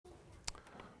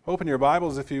Open your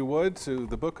Bibles, if you would, to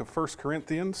the book of 1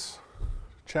 Corinthians,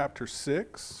 chapter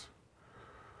 6.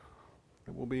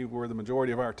 It will be where the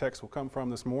majority of our text will come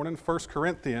from this morning. 1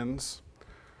 Corinthians,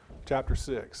 chapter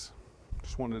 6.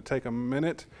 Just wanted to take a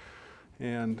minute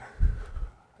and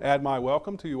add my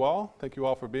welcome to you all. Thank you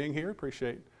all for being here.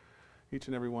 Appreciate each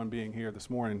and every one being here this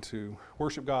morning to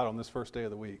worship God on this first day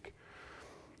of the week.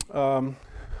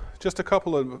 Just a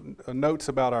couple of notes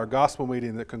about our gospel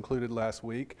meeting that concluded last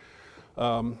week.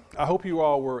 I hope you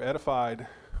all were edified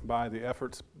by the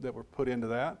efforts that were put into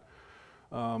that.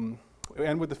 And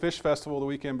with the Fish Festival the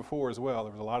weekend before as well.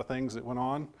 There was a lot of things that went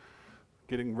on,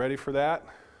 getting ready for that,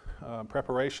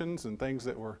 preparations and things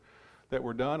that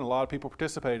were done. A lot of people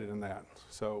participated in that.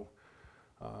 So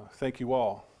thank you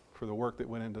all for the work that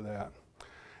went into that.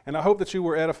 And I hope that you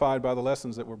were edified by the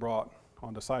lessons that were brought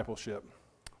on discipleship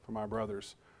from our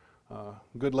brothers.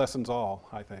 Good lessons all,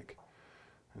 I think.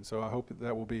 And so I hope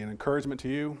that will be an encouragement to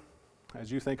you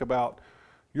as you think about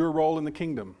your role in the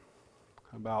kingdom,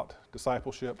 about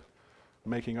discipleship,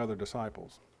 making other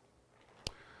disciples.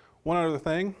 One other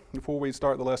thing, before we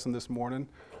start the lesson this morning,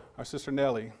 our sister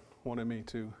Nellie wanted me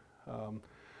to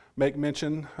make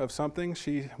mention of something.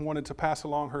 She wanted to pass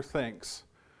along her thanks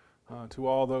to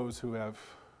all those who have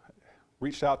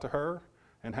reached out to her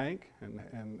and Hank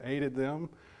and aided them.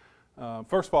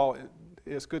 First of all,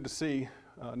 it's good to see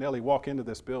Nellie walk into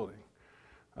this building.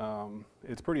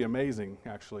 It's pretty amazing,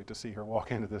 actually, to see her walk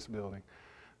into this building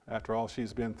after all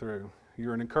she's been through.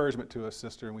 You're an encouragement to us,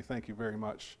 sister, and we thank you very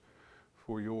much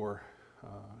for your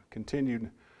continued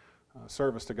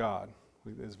service to God.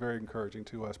 It's very encouraging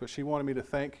to us. But she wanted me to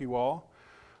thank you all,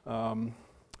 and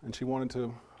she wanted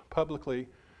to publicly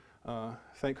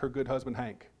thank her good husband,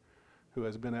 Hank, who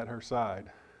has been at her side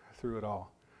through it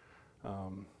all.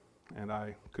 And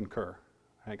I concur.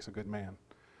 Hank's a good man.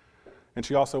 And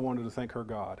she also wanted to thank her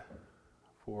God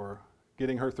for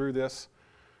getting her through this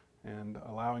and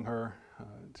allowing her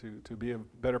to be a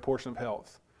better portion of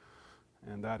health.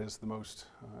 And that is the most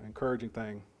encouraging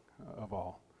thing of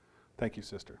all. Thank you,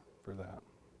 sister, for that.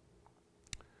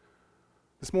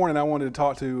 This morning I wanted to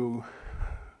talk to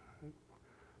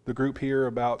the group here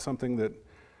about something that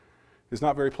is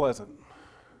not very pleasant.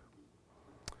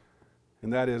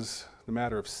 And that is the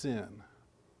matter of sin.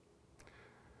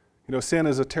 You know, sin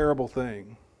is a terrible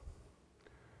thing.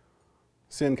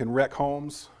 Sin can wreck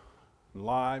homes and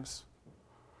lives.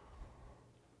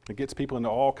 It gets people into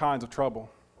all kinds of trouble.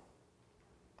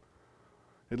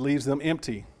 It leaves them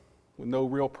empty with no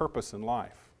real purpose in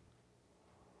life.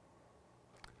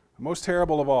 The most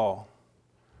terrible of all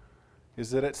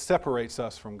is that it separates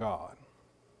us from God.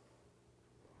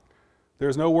 There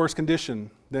is no worse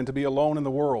condition than to be alone in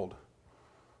the world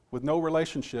with no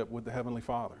relationship with the Heavenly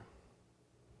Father.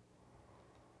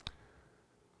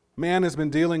 Man has been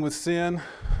dealing with sin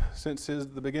since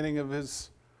the beginning of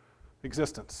his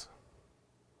existence.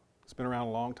 It's been around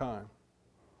a long time.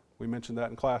 We mentioned that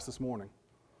in class this morning.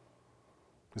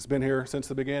 It's been here since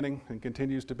the beginning and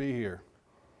continues to be here.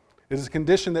 It is a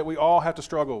condition that we all have to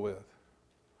struggle with.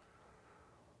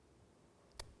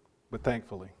 But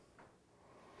thankfully,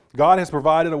 God has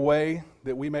provided a way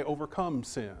that we may overcome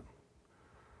sin.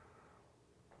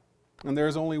 And there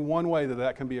is only one way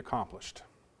that can be accomplished.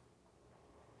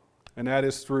 And that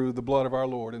is through the blood of our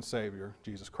Lord and Savior,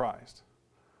 Jesus Christ.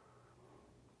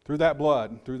 Through that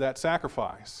blood, through that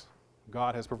sacrifice,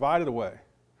 God has provided a way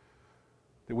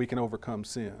that we can overcome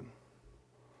sin.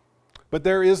 But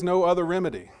there is no other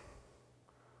remedy.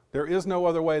 There is no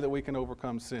other way that we can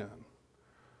overcome sin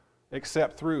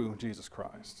except through Jesus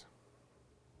Christ.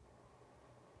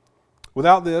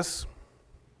 Without this,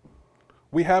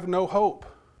 we have no hope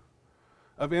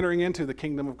of entering into the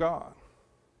kingdom of God.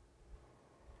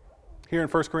 Here in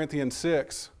 1 Corinthians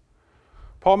 6,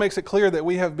 Paul makes it clear that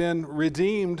we have been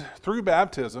redeemed through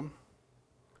baptism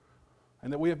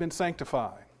and that we have been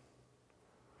sanctified,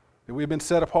 that we have been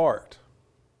set apart.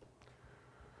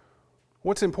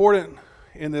 What's important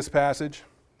in this passage,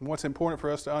 and what's important for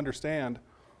us to understand,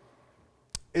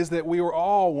 is that we were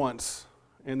all once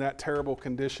in that terrible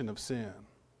condition of sin.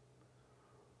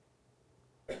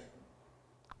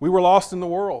 We were lost in the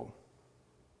world,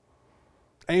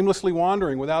 aimlessly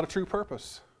wandering without a true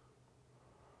purpose,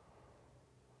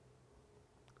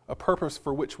 a purpose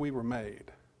for which we were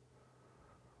made,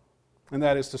 and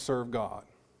that is to serve God.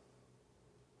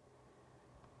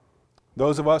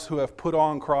 Those of us who have put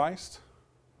on Christ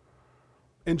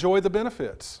enjoy the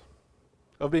benefits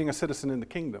of being a citizen in the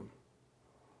kingdom.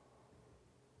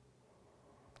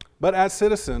 But as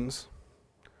citizens,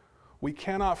 we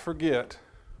cannot forget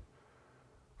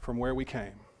from where we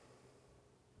came.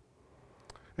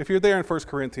 If you're there in 1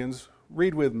 Corinthians,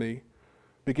 read with me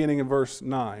beginning in verse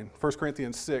 9. 1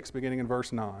 Corinthians 6, beginning in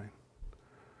verse 9.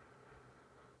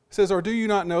 It says, "Or do you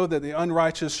not know that the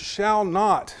unrighteous shall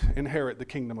not inherit the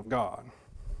kingdom of God?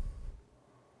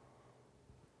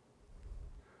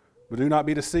 But do not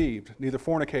be deceived, neither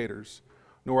fornicators,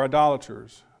 nor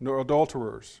idolaters, nor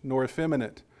adulterers, nor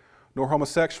effeminate, nor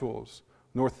homosexuals,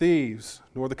 nor thieves,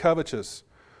 nor the covetous,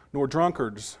 nor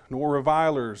drunkards, nor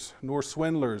revilers, nor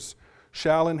swindlers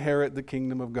shall inherit the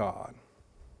kingdom of God."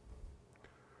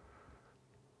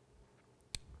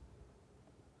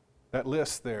 That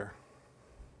list there.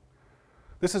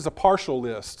 This is a partial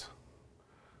list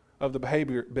of the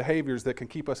behaviors that can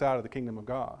keep us out of the kingdom of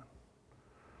God.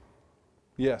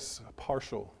 Yes, a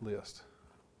partial list.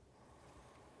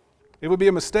 It would be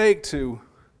a mistake to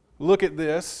look at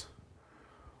this,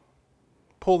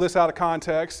 pull this out of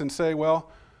context and say,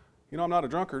 well, you know, I'm not a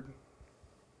drunkard, I'm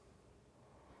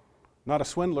not a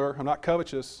swindler, I'm not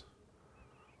covetous,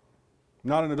 I'm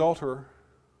not an adulterer,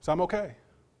 so I'm okay.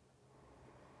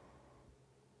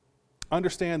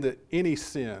 Understand that any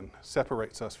sin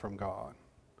separates us from God.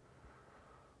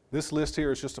 This list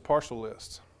here is just a partial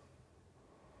list.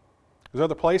 There's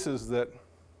other places that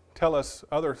tell us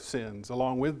other sins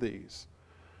along with these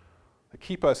that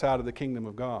keep us out of the kingdom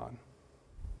of God.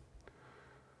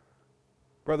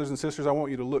 Brothers and sisters, I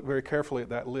want you to look very carefully at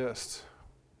that list.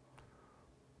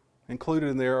 Included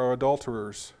in there are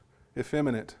adulterers,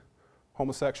 effeminate,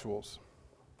 homosexuals.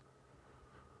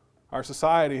 Our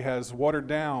society has watered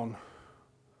down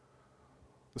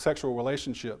the sexual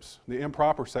relationships, the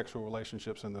improper sexual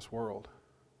relationships in this world.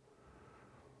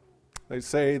 They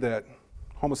say that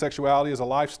homosexuality is a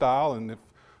lifestyle, and if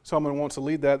someone wants to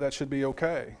lead that, that should be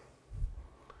okay.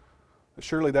 But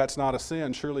surely that's not a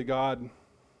sin. Surely God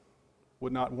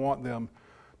would not want them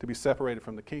to be separated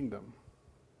from the kingdom.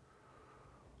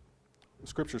 The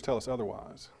Scriptures tell us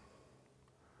otherwise.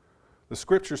 The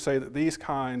Scriptures say that these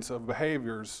kinds of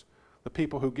behaviors, the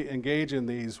people who engage in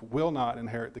these will not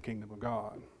inherit the kingdom of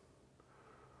God.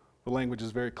 The language is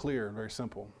very clear and very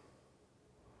simple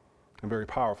and very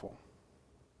powerful.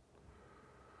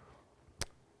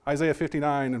 Isaiah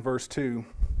 59 and verse 2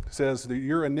 says that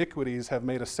your iniquities have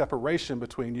made a separation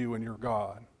between you and your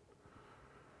God,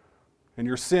 and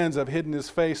your sins have hidden his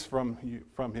face from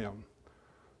him,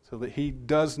 so that he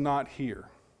does not hear.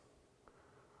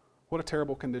 What a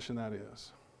terrible condition that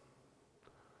is.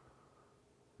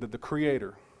 That the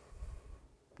Creator,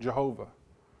 Jehovah,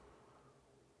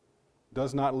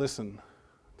 does not listen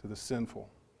to the sinful.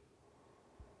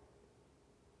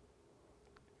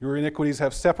 Your iniquities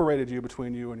have separated you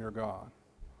between you and your God.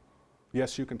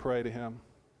 Yes, you can pray to him.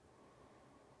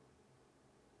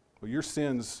 But your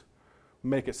sins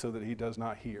make it so that he does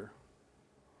not hear.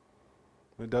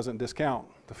 It doesn't discount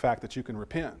the fact that you can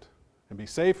repent and be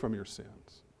saved from your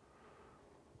sins.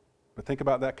 But think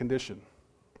about that condition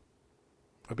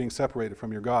of being separated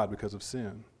from your God because of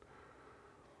sin.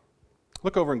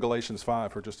 Look over in Galatians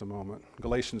 5 for just a moment.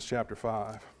 Galatians chapter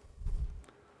 5.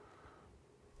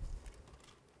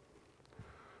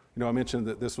 You know, I mentioned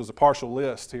that this was a partial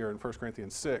list here in 1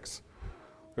 Corinthians 6.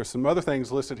 There's some other things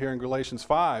listed here in Galatians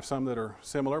 5, some that are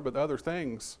similar, but other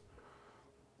things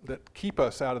that keep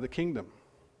us out of the kingdom.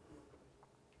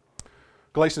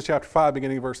 Galatians chapter 5,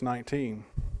 beginning of verse 19.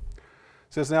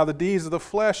 Says, "Now the deeds of the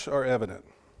flesh are evident,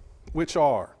 which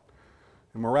are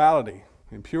immorality,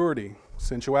 impurity,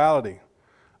 sensuality,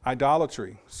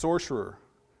 idolatry, sorcery,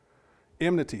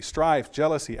 enmity, strife,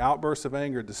 jealousy, outbursts of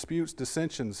anger, disputes,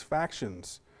 dissensions,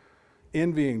 factions,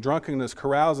 envying, drunkenness,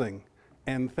 carousing,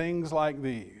 and things like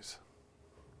these,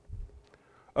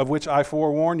 of which I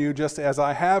forewarn you, just as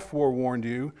I have forewarned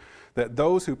you, that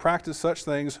those who practice such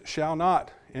things shall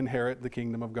not inherit the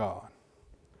kingdom of God."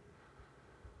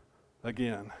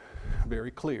 Again, very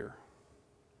clear.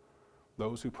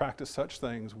 Those who practice such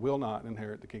things will not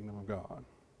inherit the kingdom of God.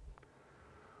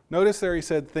 Notice there he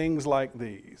said things like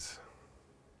these.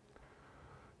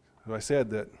 As I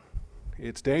said, that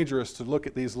it's dangerous to look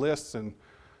at these lists and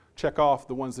check off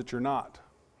the ones that you're not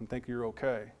and think you're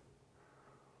okay.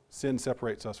 Sin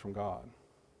separates us from God.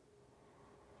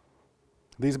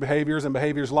 These behaviors and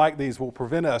behaviors like these will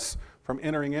prevent us from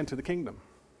entering into the kingdom.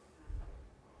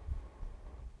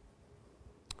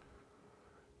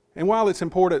 And while it's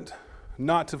important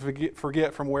not to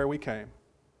forget from where we came,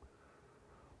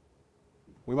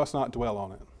 we must not dwell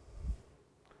on it.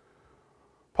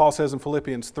 Paul says in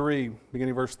Philippians 3,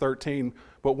 beginning verse 13,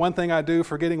 "But one thing I do,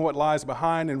 forgetting what lies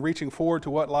behind and reaching forward to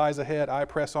what lies ahead, I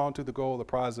press on to the goal of the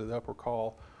prize of the upward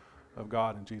call of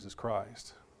God in Jesus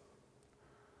Christ."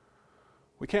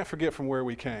 We can't forget from where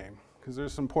we came, because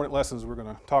there's some important lessons we're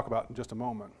going to talk about in just a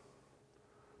moment.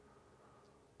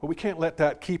 But we can't let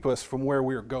that keep us from where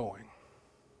we're going.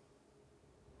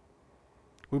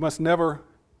 We must never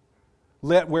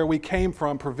let where we came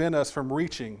from prevent us from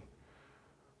reaching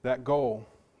that goal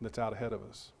that's out ahead of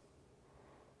us.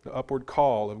 The upward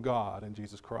call of God in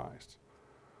Jesus Christ.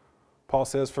 Paul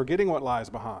says, forgetting what lies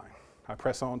behind, I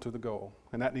press on to the goal.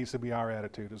 And that needs to be our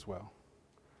attitude as well.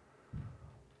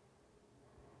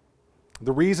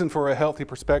 The reason for a healthy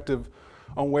perspective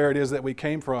on where it is that we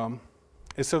came from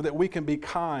is so that we can be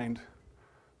kind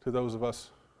to those of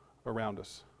us around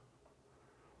us.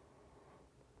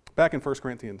 Back in 1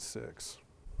 Corinthians 6.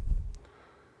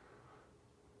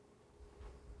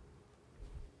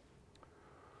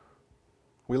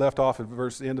 We left off at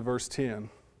the end of verse 10.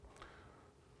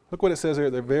 Look what it says here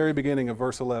at the very beginning of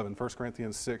verse 11, 1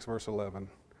 Corinthians 6, verse 11.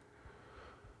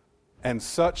 And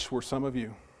such were some of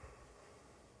you.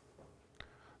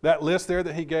 That list there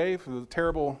that he gave, the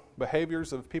terrible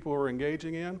behaviors of people who are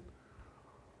engaging in,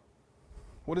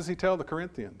 what does he tell the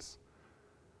Corinthians?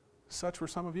 Such were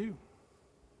some of you.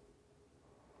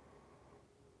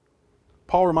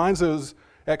 Paul reminds us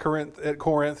at Corinth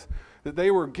that they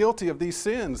were guilty of these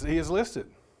sins that he has listed.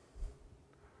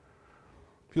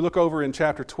 If you look over in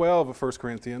chapter 12 of 1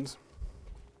 Corinthians,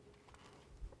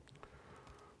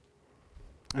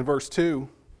 in verse 2,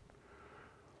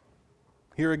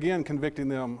 here again convicting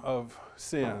them of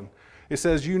sin. It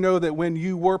says, you know that when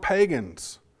you were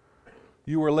pagans,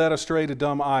 you were led astray to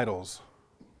dumb idols,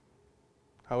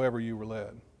 however you were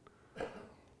led.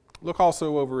 Look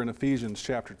also over in Ephesians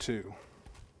chapter 2.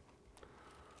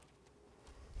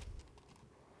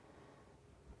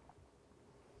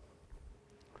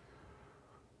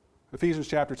 Ephesians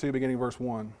chapter 2, beginning verse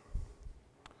 1.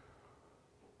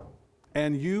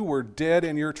 And you were dead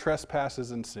in your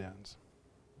trespasses and sins,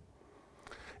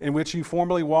 in which you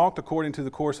formerly walked according to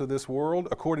the course of this world,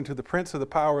 according to the prince of the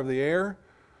power of the air,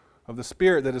 of the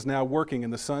spirit that is now working in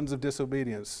the sons of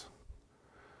disobedience.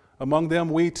 Among them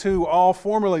we too all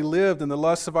formerly lived in the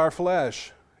lusts of our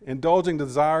flesh, indulging the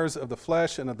desires of the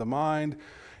flesh and of the mind,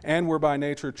 and were by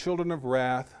nature children of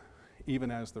wrath, even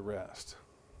as the rest.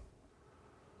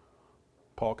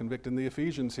 Paul convicting the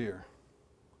Ephesians here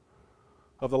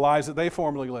of the lives that they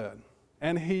formerly led.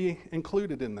 And he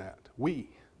included in that, we.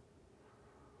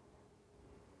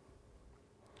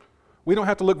 We don't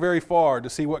have to look very far to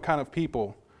see what kind of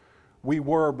people we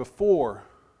were before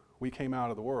we came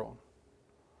out of the world.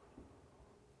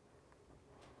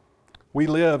 We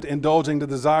lived indulging the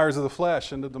desires of the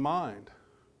flesh and of the mind.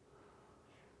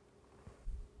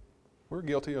 We're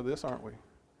guilty of this, aren't we?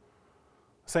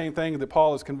 Same thing that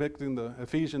Paul is convicting the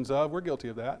Ephesians of, we're guilty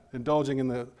of that, indulging in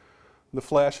the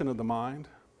flesh and of the mind.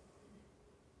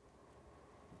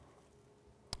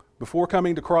 Before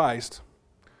coming to Christ,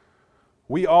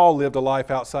 we all lived a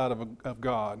life outside of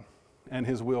God and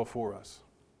His will for us.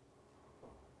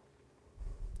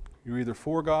 You're either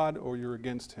for God or you're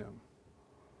against Him.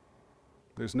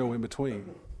 There's no in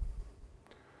between.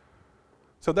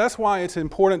 So that's why it's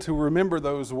important to remember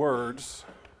those words,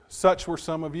 such were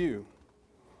some of you.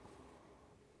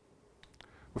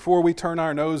 Before we turn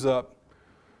our nose up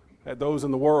at those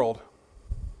in the world,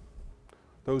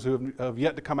 those who have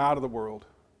yet to come out of the world,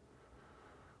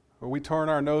 or we turn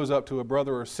our nose up to a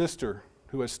brother or sister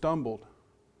who has stumbled,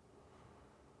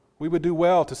 we would do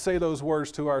well to say those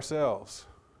words to ourselves.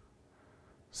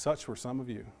 Such were some of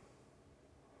you.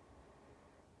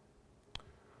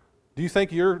 Do you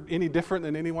think you're any different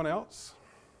than anyone else?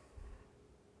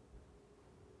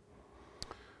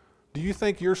 Do you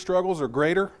think your struggles are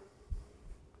greater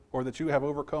or that you have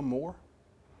overcome more?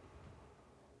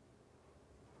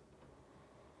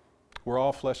 We're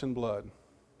all flesh and blood.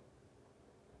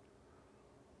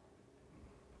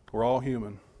 We're all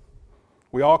human.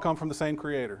 We all come from the same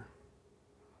Creator,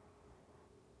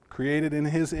 created in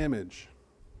His image.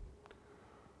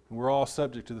 And we're all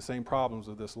subject to the same problems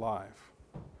of this life.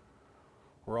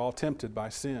 We're all tempted by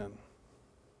sin.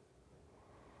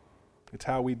 It's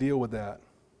how we deal with that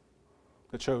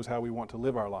shows how we want to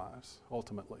live our lives,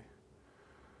 ultimately.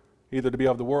 Either to be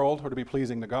of the world or to be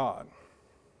pleasing to God.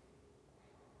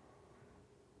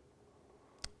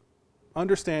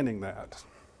 Understanding that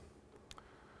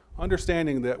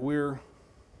we're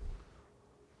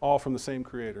all from the same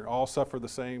Creator, all suffer the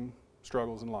same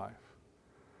struggles in life.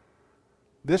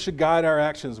 This should guide our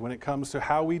actions when it comes to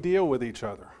how we deal with each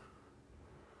other,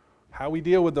 how we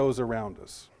deal with those around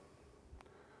us.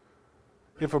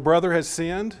 If a brother has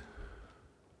sinned,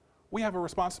 we have a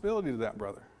responsibility to that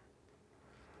brother.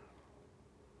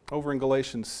 Over in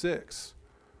Galatians 6,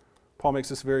 Paul makes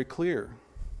this very clear.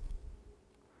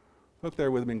 Look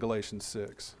there with me in Galatians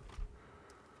 6.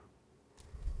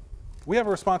 We have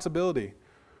a responsibility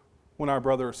when our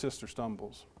brother or sister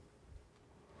stumbles.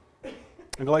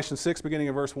 In Galatians 6, beginning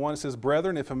in verse 1, it says,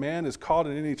 "Brethren, if a man is caught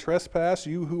in any trespass,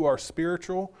 you who are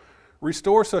spiritual,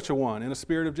 restore such a one in a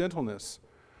spirit of gentleness,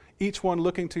 each one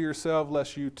looking to yourself,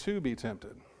 lest you too be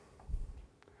tempted.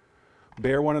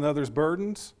 Bear one another's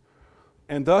burdens,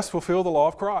 and thus fulfill the law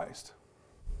of Christ.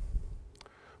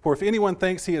 For if anyone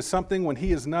thinks he is something when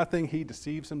he is nothing, he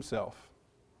deceives himself.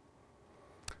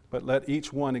 But let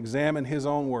each one examine his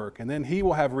own work, and then he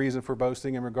will have reason for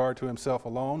boasting in regard to himself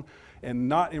alone, and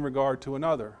not in regard to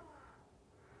another.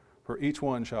 For each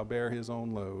one shall bear his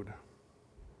own load."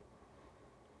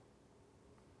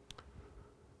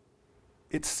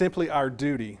 It's simply our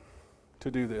duty to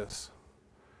do this.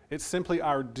 It's simply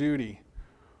our duty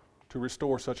to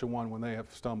restore such a one when they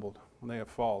have stumbled, when they have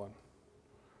fallen.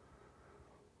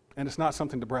 And it's not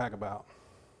something to brag about.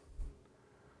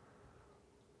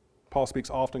 Paul speaks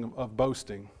often of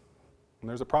boasting, and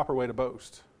there's a proper way to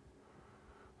boast,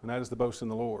 and that is to boast in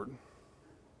the Lord.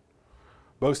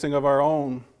 Boasting of our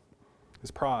own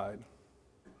is pride,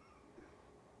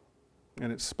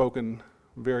 and it's spoken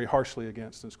very harshly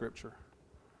against in Scripture.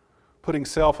 Putting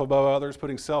self above others,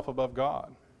 putting self above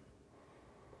God.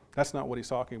 That's not what he's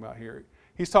talking about here.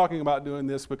 He's talking about doing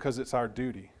this because it's our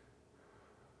duty.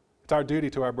 It's our duty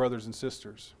to our brothers and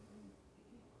sisters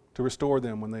to restore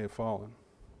them when they have fallen.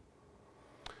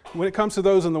 When it comes to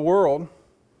those in the world,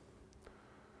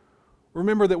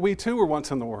 remember that we too were once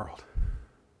in the world.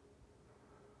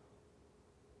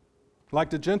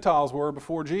 Like the Gentiles were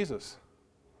before Jesus.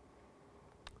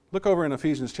 Look over in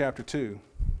Ephesians chapter 2.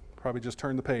 Probably just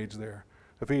turn the page there.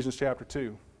 Ephesians chapter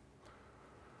 2.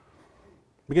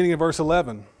 Beginning in verse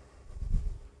 11.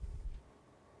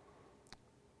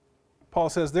 Paul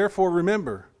says, "Therefore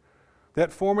remember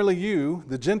that formerly you,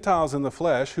 the Gentiles in the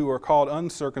flesh, who are called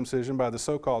uncircumcision by the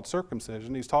so-called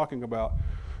circumcision," he's talking about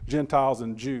Gentiles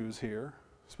and Jews here,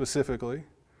 specifically,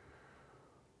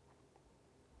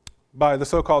 "by the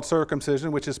so-called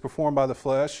circumcision, which is performed by the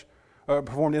flesh,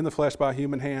 performed in the flesh by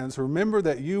human hands, remember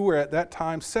that you were at that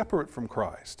time separate from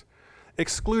Christ,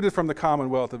 excluded from the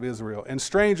commonwealth of Israel, and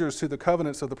strangers to the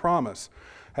covenants of the promise,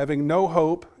 having no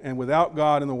hope and without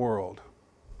God in the world.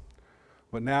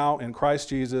 But now in Christ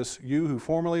Jesus, you who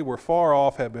formerly were far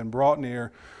off have been brought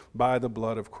near by the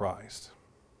blood of Christ."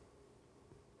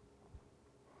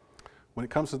 When it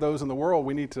comes to those in the world,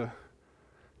 we need to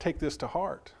take this to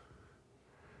heart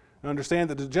and understand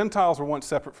that the Gentiles were once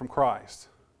separate from Christ,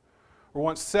 were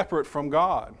once separate from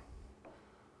God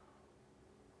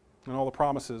and all the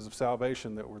promises of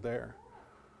salvation that were there.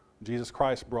 Jesus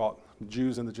Christ brought the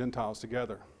Jews and the Gentiles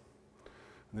together,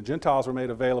 and the Gentiles were made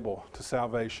available to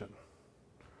salvation.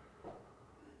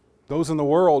 Those in the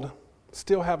world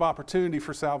still have opportunity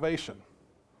for salvation.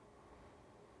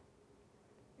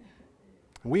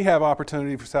 We have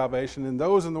opportunity for salvation, and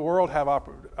those in the world have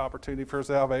opportunity for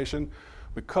salvation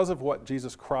because of what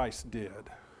Jesus Christ did.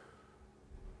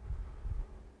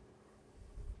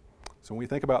 So when we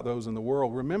think about those in the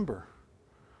world, remember,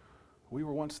 we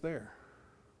were once there.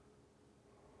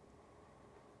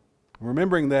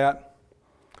 Remembering that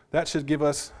should give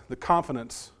us the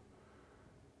confidence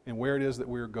in where it is that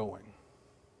we're going.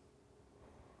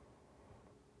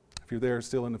 If you're there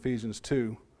still in Ephesians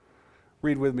 2,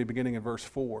 read with me beginning in verse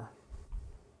 4.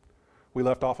 We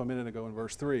left off a minute ago in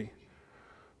verse 3,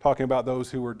 talking about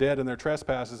those who were dead in their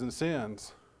trespasses and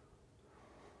sins.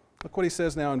 Look what he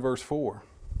says now in verse 4.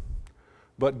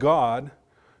 "But God,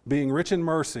 being rich in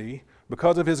mercy,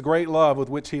 because of his great love with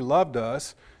which he loved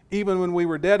us, even when we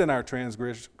were dead in our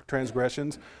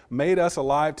transgressions, made us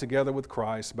alive together with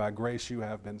Christ. By grace you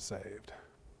have been saved."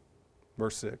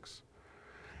 Verse 6.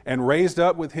 "And raised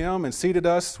up with him and seated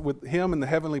us with him in the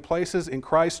heavenly places in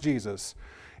Christ Jesus,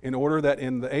 in order that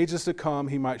in the ages to come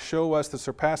he might show us the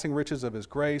surpassing riches of his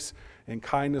grace and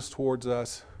kindness towards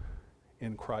us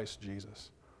in Christ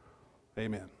Jesus."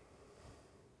 Amen.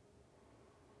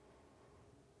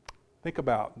 Think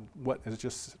about what has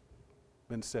just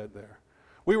been said there.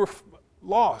 We were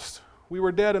lost. We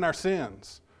were dead in our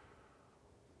sins.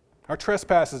 Our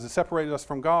trespasses had separated us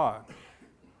from God.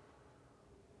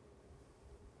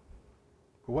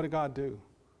 But what did God do?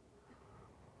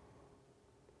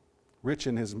 Rich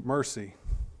in his mercy,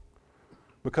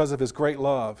 because of his great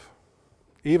love,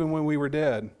 even when we were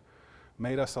dead,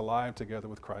 made us alive together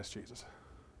with Christ Jesus.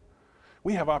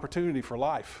 We have opportunity for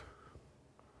life,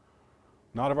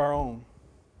 not of our own,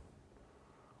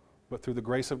 but through the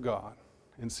grace of God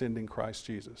in sending Christ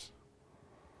Jesus.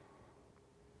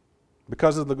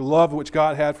 Because of the love which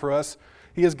God had for us,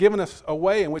 he has given us a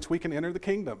way in which we can enter the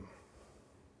kingdom.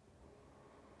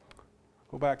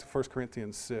 Go back to 1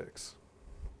 Corinthians 6.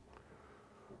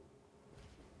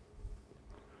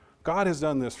 God has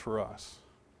done this for us.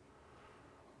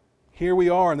 Here we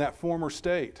are in that former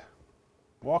state,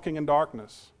 walking in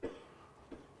darkness.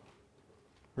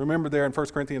 Remember there in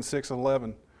 1 Corinthians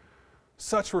 6:11,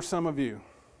 such were some of you.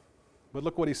 But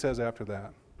look what he says after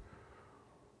that.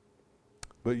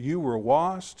 But you were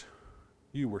washed,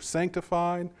 you were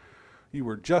sanctified, you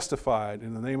were justified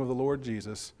in the name of the Lord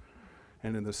Jesus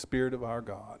and in the Spirit of our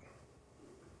God.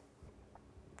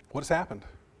 What has happened?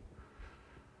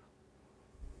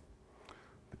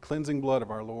 The cleansing blood of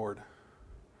our Lord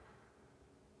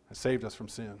has saved us from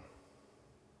sin.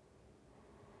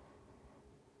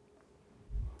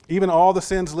 Even all the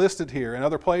sins listed here and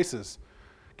other places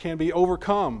can be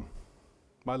overcome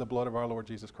by the blood of our Lord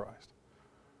Jesus Christ.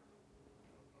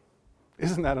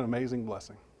 Isn't that an amazing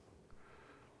blessing?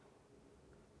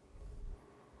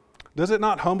 Does it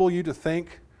not humble you to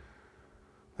think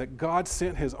that God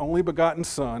sent His only begotten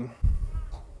Son,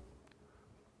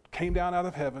 came down out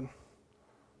of heaven,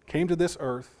 came to this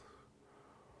earth,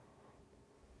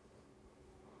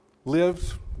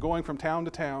 lived going from town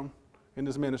to town in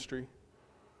His ministry?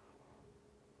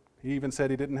 He even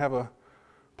said He didn't have a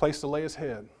place to lay His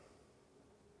head.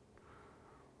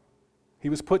 He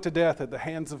was put to death at the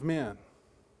hands of men.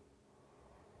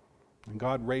 And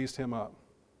God raised Him up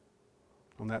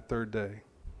on that third day.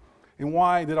 And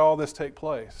why did all this take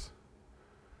place?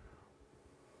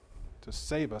 To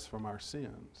save us from our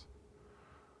sins.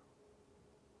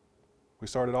 We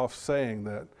started off saying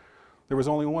that there was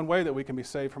only one way that we can be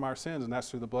saved from our sins, and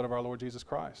that's through the blood of our Lord Jesus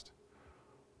Christ.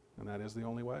 And that is the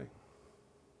only way.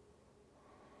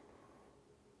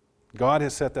 God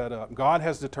has set that up. God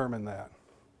has determined that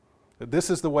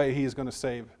this is the way He is going to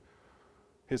save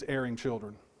His erring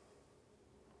children,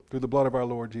 through the blood of our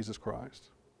Lord Jesus Christ.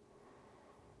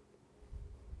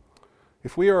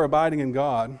 If we are abiding in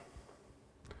God,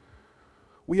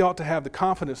 we ought to have the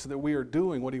confidence that we are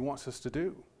doing what He wants us to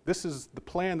do. This is the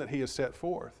plan that He has set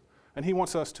forth, and He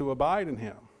wants us to abide in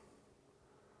Him.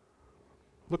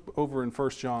 Look over in 1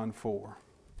 John 4.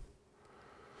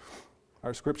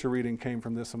 Our scripture reading came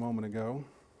from this a moment ago.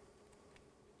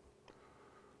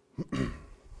 I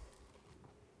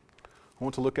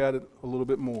want to look at it a little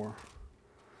bit more.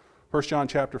 1 John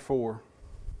chapter 4,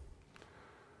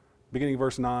 beginning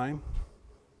verse 9.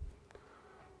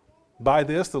 By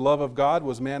this the love of God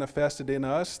was manifested in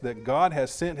us, that God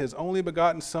has sent His only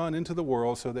begotten Son into the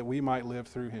world so that we might live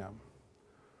through Him.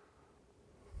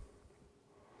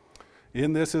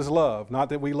 In this is love, not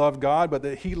that we loved God, but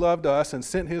that He loved us and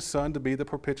sent His Son to be the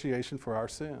propitiation for our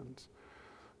sins.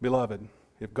 Beloved,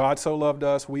 if God so loved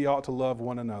us, we ought to love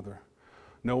one another.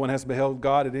 No one has beheld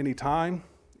God at any time.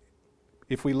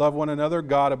 If we love one another,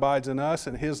 God abides in us,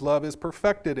 and His love is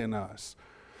perfected in us.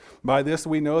 By this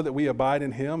we know that we abide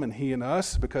in Him and He in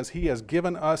us, because He has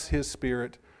given us His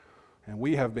Spirit, and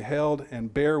we have beheld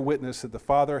and bear witness that the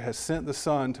Father has sent the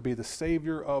Son to be the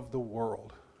Savior of the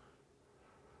world.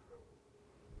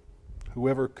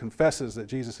 Whoever confesses that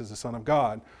Jesus is the Son of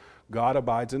God, God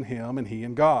abides in him and he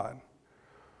in God.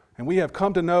 And we have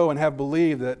come to know and have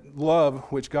believed that love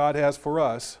which God has for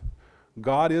us,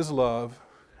 God is love,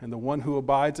 and the one who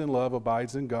abides in love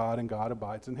abides in God, and God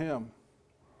abides in him.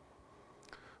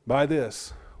 By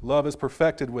this, love is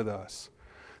perfected with us,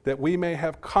 that we may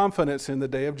have confidence in the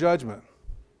day of judgment,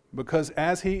 because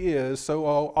as He is, so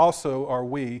also are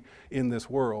we in this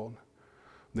world.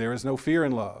 There is no fear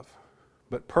in love,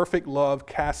 but perfect love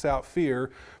casts out fear,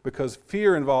 because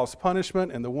fear involves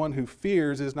punishment, and the one who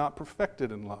fears is not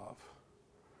perfected in love.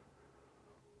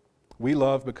 We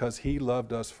love because He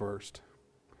loved us first.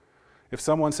 If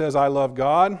someone says, I love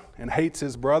God, and hates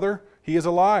his brother, he is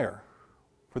a liar.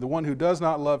 For the one who does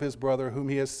not love his brother whom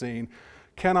he has seen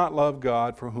cannot love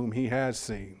God for whom he has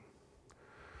seen.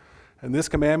 And this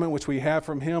commandment which we have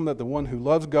from Him, that the one who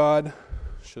loves God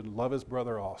should love his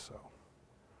brother also.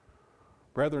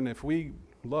 Brethren, if we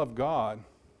love God,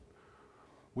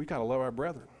 we got to love our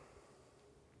brethren.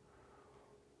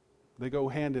 They go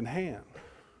hand in hand.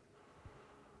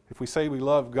 If we say we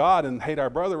love God and hate our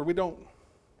brother, we don't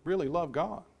really love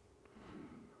God.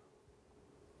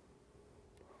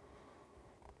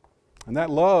 And that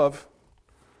love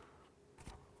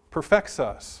perfects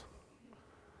us.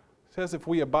 It says if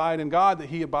we abide in God, that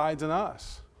He abides in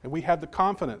us. And we have the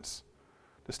confidence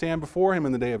to stand before Him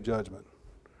in the day of judgment.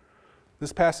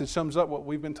 This passage sums up what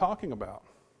we've been talking about.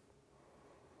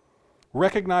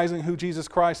 Recognizing who Jesus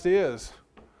Christ is,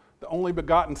 the only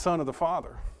begotten Son of the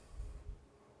Father.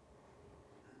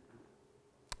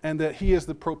 And that He is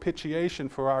the propitiation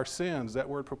for our sins. That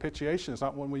word propitiation is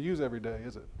not one we use every day,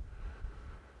 is it?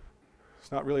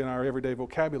 It's not really in our everyday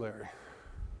vocabulary.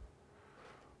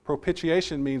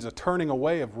 Propitiation means a turning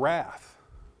away of wrath.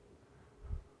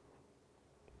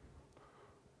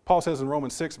 Paul says in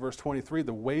Romans 6, verse 23,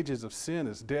 the wages of sin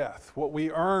is death. What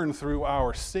we earn through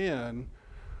our sin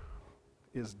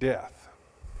is death.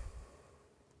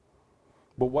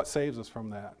 But what saves us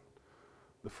from that?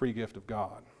 The free gift of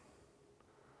God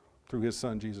through his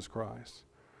Son, Jesus Christ.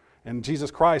 And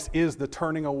Jesus Christ is the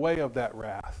turning away of that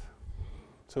wrath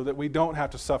so that we don't have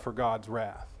to suffer God's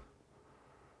wrath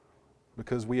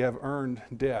because we have earned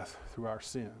death through our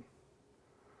sin.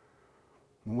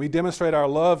 And we demonstrate our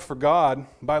love for God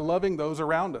by loving those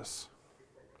around us,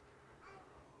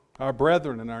 our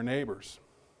brethren and our neighbors,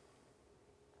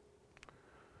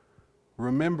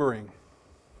 remembering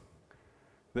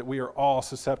that we are all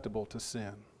susceptible to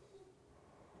sin.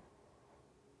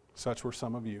 Such were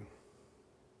some of you.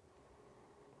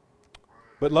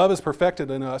 But love is perfected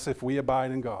in us if we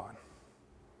abide in God.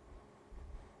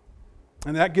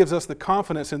 And that gives us the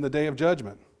confidence in the day of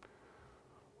judgment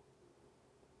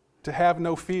to have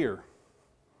no fear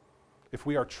if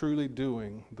we are truly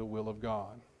doing the will of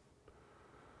God.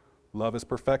 Love is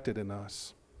perfected in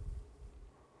us.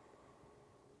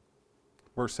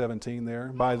 Verse 17 there.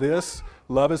 By this,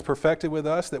 love is perfected with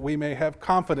us, that we may have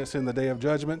confidence in the day of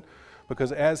judgment,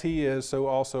 because as he is, so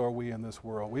also are we in this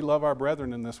world. We love our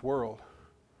brethren in this world.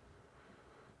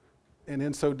 And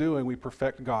in so doing, we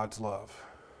perfect God's love,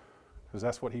 because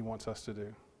that's what he wants us to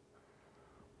do.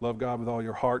 Love God with all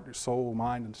your heart, your soul,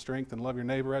 mind, and strength, and love your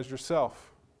neighbor as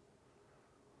yourself.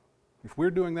 If we're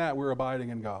doing that, we're abiding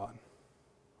in God,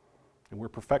 and we're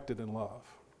perfected in love.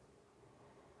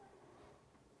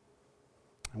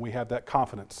 And we have that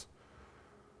confidence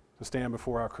to stand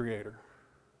before our Creator.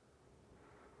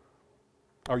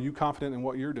 Are you confident in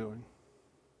what you're doing?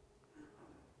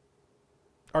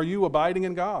 Are you abiding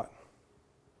in God?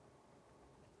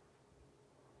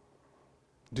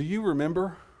 Do you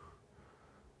remember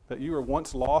that you were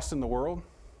once lost in the world?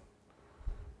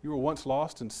 You were once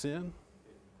lost in sin?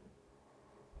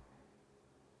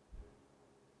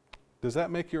 Does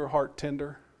that make your heart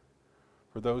tender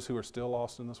for those who are still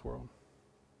lost in this world?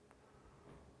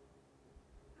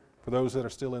 For those that are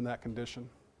still in that condition?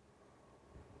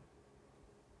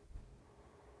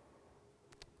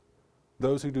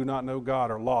 Those who do not know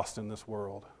God are lost in this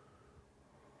world.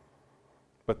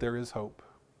 But there is hope.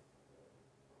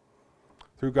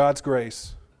 Through God's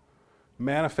grace,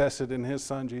 manifested in his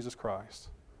Son, Jesus Christ,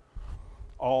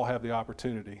 all have the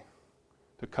opportunity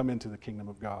to come into the kingdom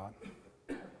of God.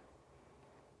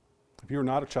 If you're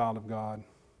not a child of God,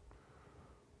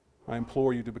 I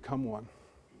implore you to become one,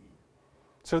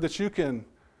 so that you can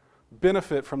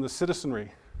benefit from the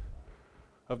citizenry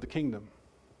of the kingdom,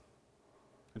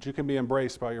 that you can be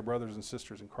embraced by your brothers and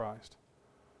sisters in Christ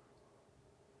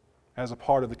as a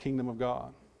part of the kingdom of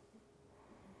God.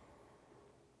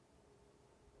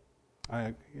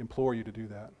 I implore you to do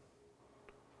that.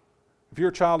 If you're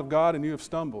a child of God and you have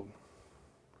stumbled,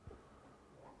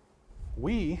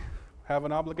 we have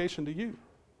an obligation to you.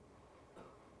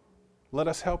 Let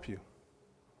us help you.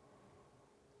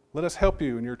 Let us help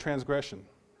you in your transgression,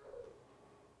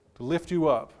 to lift you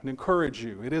up and encourage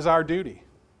you. It is our duty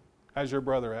as your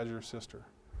brother, as your sister,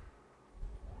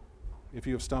 if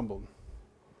you have stumbled.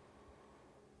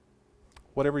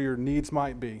 Whatever your needs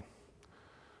might be,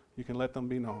 you can let them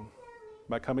be known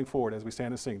by coming forward as we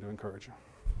stand and sing to encourage you.